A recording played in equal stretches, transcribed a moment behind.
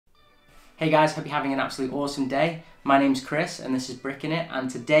Hey guys, hope you're having an absolutely awesome day. My name's Chris and this is Bricking It, and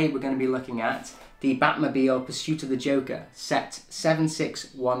today we're going to be looking at the Batmobile Pursuit of the Joker, set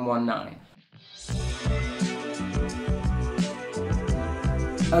 76119.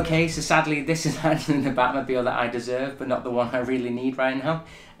 Okay, so sadly this is actually the Batmobile that I deserve, but not the one I really need right now,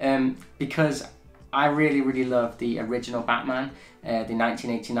 because I really love the original Batman, the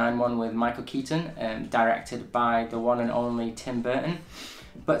 1989 one with Michael Keaton, directed by the one and only Tim Burton.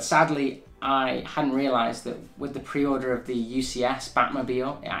 But sadly, I hadn't realised that with the pre-order of the UCS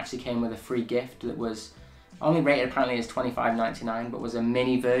Batmobile, it actually came with a free gift that was only rated apparently as $25.99, but was a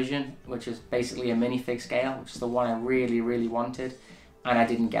mini version, which is basically a minifig scale, which is the one I really wanted, and I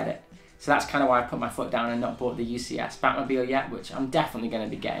didn't get it. So that's kind of why I put my foot down and not bought the UCS Batmobile yet, which I'm definitely going to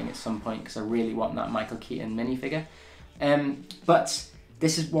be getting at some point because I really want that Michael Keaton minifigure. But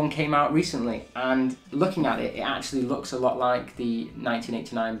this one came out recently, and looking at it, it actually looks a lot like the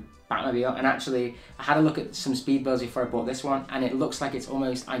 1989 Batmobile, and actually I had a look at some speed builds before I bought this one, and it looks like it's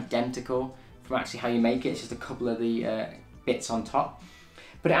almost identical from actually how you make it. It's just a couple of the bits on top.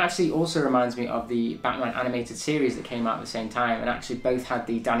 But it actually also reminds me of the Batman animated series that came out at the same time, and actually both had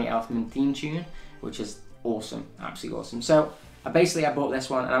the Danny Elfman theme tune, which is awesome, absolutely awesome. So I bought this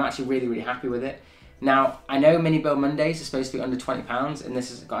one, and I'm actually really happy with it. Now, I know Mini Build Mondays are supposed to be under £20, and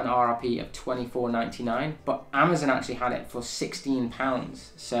this has got an RRP of $24.99, but Amazon actually had it for £16,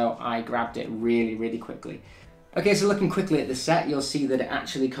 so I grabbed it really quickly. Okay, so looking quickly at the set, you'll see that it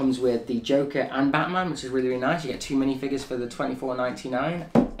actually comes with the Joker and Batman, which is really nice. You get two minifigures for the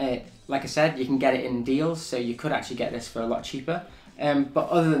 $24.99. Like I said, you can get it in deals, so you could actually get this for a lot cheaper. But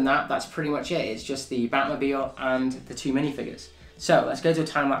other than that, that's pretty much it. It's just the Batmobile and the two minifigures. So let's go to a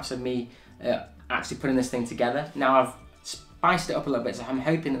time lapse of me actually putting this thing together. Now I've spiced it up a little bit, so I'm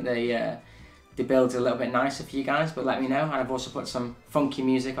hoping that the build's a little bit nicer for you guys, but let me know. And I've also put some funky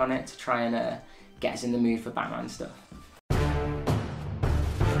music on it to try and get us in the mood for Batman stuff.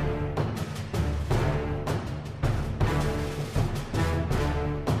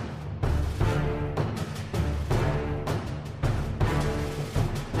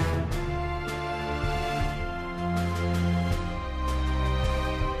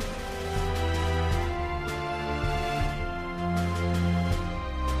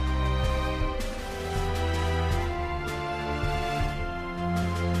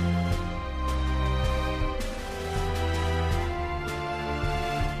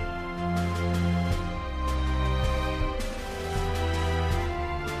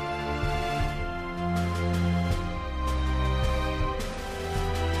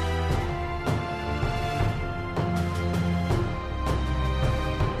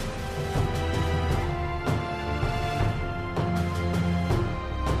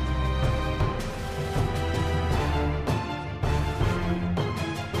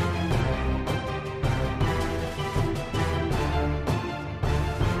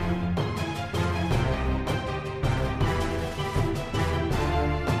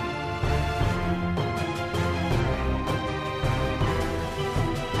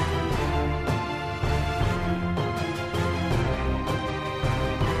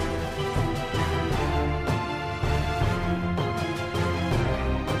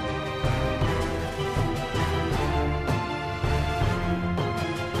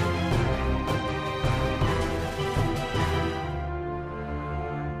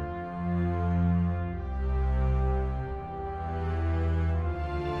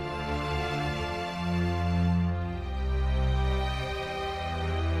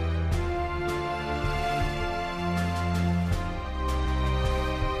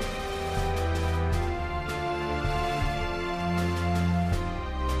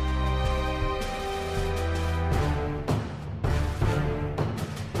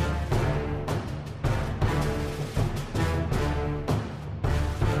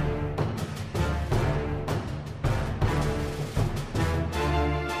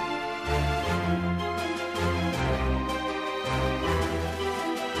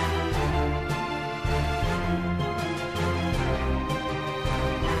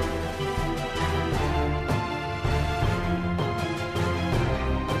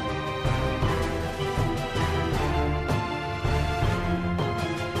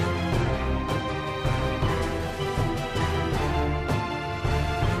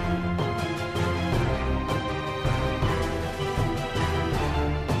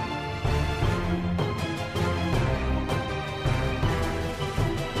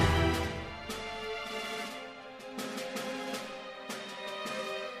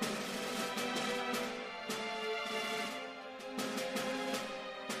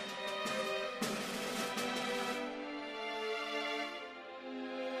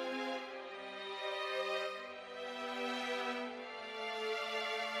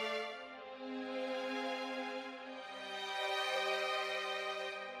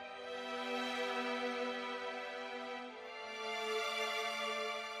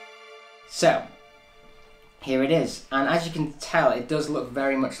 So here it is, and as you can tell, it does look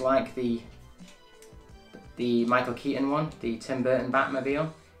very much like the Michael Keaton one, the Tim Burton Batmobile.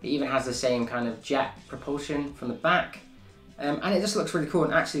 It even has the same kind of jet propulsion from the back, and it just looks really cool.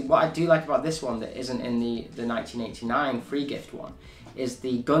 And actually, what I do like about this one that isn't in the 1989 free gift one is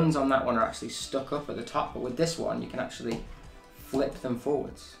the guns on that one are actually stuck up at the top, but with this one you can actually flip them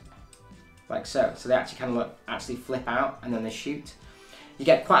forwards, like so. So they actually kind of actually flip out and then they shoot. You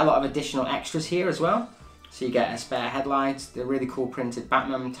get quite a lot of additional extras here as well. So you get a spare headlights, the really cool printed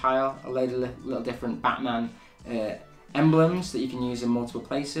Batman tile, a load of little different Batman emblems that you can use in multiple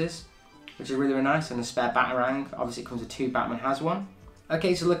places, which is really, really nice, and a spare Batarang. Obviously it comes with two, Batman has one.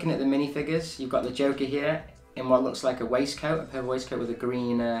 Okay, so looking at the minifigures, you've got the Joker here in what looks like a waistcoat, a purple waistcoat with a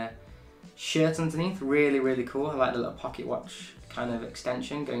green shirt underneath. Really, really cool. I like the little pocket watch kind of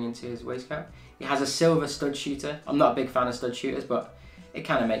extension going into his waistcoat. He has a silver stud shooter. I'm not a big fan of stud shooters, but it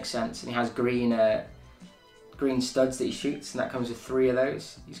kind of makes sense. And he has green studs that he shoots, and that comes with 3 of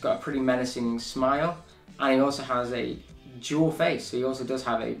those. He's got a pretty menacing smile, and he also has a dual face, so he also does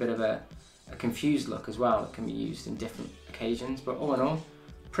have a bit of a confused look as well that can be used in different occasions. But all in all,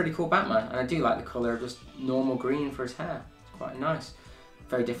 pretty cool Batman, and I do like the colour of just normal green for his hair. It's quite nice.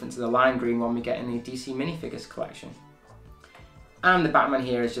 Very different to the lime green one we get in the DC minifigures collection. And the Batman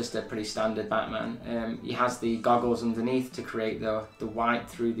here is just a pretty standard Batman. He has the goggles underneath to create the white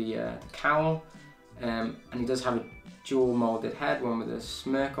through the cowl. And he does have a dual moulded head, one with a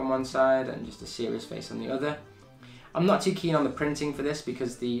smirk on one side and just a serious face on the other. I'm not too keen on the printing for this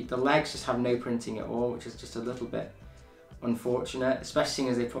because the legs just have no printing at all, which is just a little bit unfortunate, especially seeing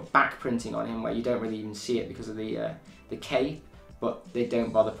as they put back printing on him where you don't really even see it because of the cape, but they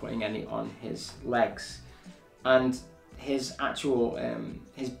don't bother putting any on his legs. And his actual,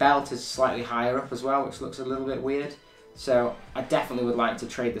 his belt is slightly higher up as well, which looks a little bit weird. So I definitely would like to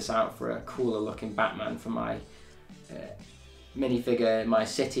trade this out for a cooler looking Batman for my minifigure in my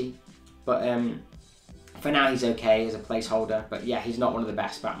city. But for now he's okay as a placeholder, but yeah, he's not one of the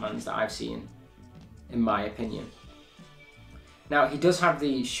best Batmans that I've seen, in my opinion. Now he does have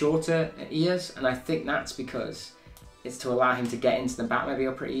the shorter ears, and I think that's because it's to allow him to get into the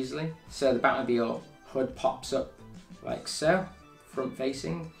Batmobile pretty easily. So the Batmobile hood pops up like so, front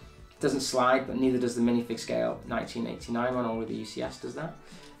facing. It doesn't slide, but neither does the minifig scale 1989 one, or the UCS does that.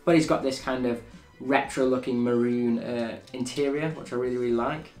 But he's got this kind of retro looking maroon interior, which I really, really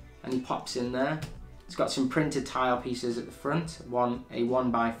like. And he pops in there. It's got some printed tile pieces at the front, a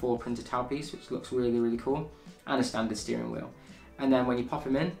 1x4 printed tile piece, which looks really, really cool, and a standard steering wheel. And then when you pop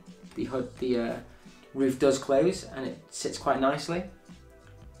him in, the roof does close and it sits quite nicely.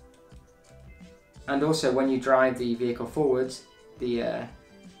 And also when you drive the vehicle forwards, the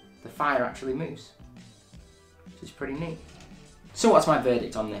fire actually moves, which is pretty neat. So what's my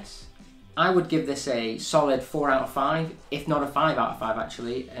verdict on this? I would give this a solid 4 out of 5, if not a 5 out of 5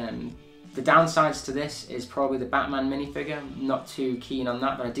 actually. The downsides to this is probably the Batman minifigure. I'm not too keen on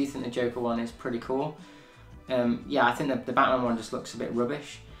that, but I do think the Joker one is pretty cool. Yeah, I think the Batman one just looks a bit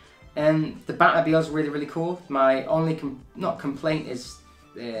rubbish. The Batmobile is really, really cool. My only complaint is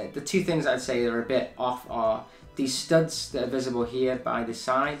the two things I'd say that are a bit off are these studs that are visible here by the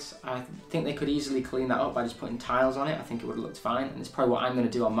sides. I think they could easily clean that up by just putting tiles on it. I think it would have looked fine, and it's probably what I'm going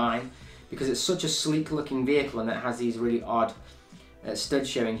to do on mine because it's such a sleek looking vehicle and it has these really odd studs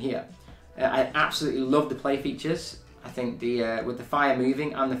showing here. I absolutely love the play features. I think with the fire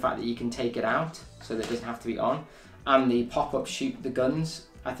moving and the fact that you can take it out so that it doesn't have to be on, and the pop-up shoot the guns,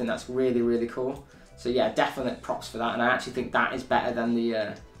 I think that's really, really cool. So yeah, definite props for that, and I actually think that is better than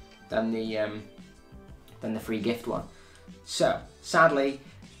the free gift one. So sadly,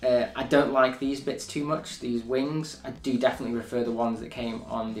 I don't like these bits too much, these wings. I do definitely prefer the ones that came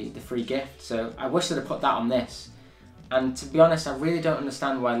on the free gift. So I wish they'd have put that on this. And to be honest, I really don't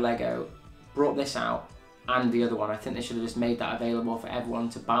understand why LEGO brought this out and the other one. I think they should have just made that available for everyone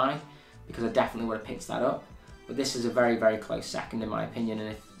to buy, because I definitely would have picked that up. But this is a very, very close second in my opinion,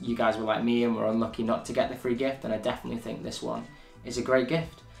 and if you guys were like me and were unlucky not to get the free gift, then I definitely think this one is a great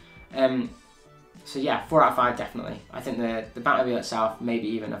gift. So yeah, 4 out of 5 definitely. I think the Batmobile itself, maybe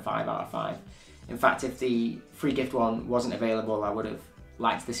even a 5 out of 5. In fact, if the free gift one wasn't available, I would have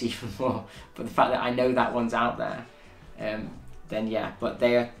liked this even more. But the fact that I know that one's out there, then yeah, but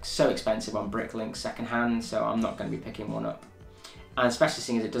they are so expensive on Bricklink second hand, so I'm not going to be picking one up. And especially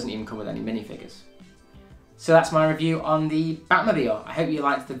seeing as it doesn't even come with any minifigures. So that's my review on the Batmobile. I hope you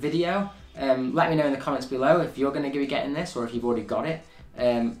liked the video. Let me know in the comments below if you're going to be getting this or if you've already got it.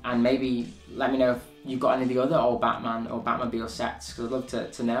 And maybe let me know if you've got any of the other old Batman or Batmobile sets, because I'd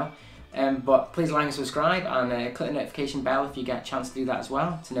love to know. But please like and subscribe, and click the notification bell if you get a chance to do that as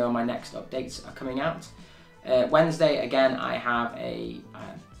well, to know when my next updates are coming out. Wednesday, again, I have a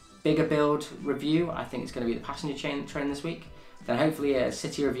bigger build review. I think it's going to be the passenger train this week. Then hopefully a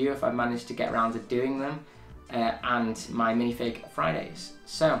city review if I manage to get around to doing them, and my minifig Fridays.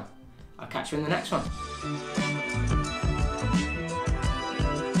 So I'll catch you in the next one.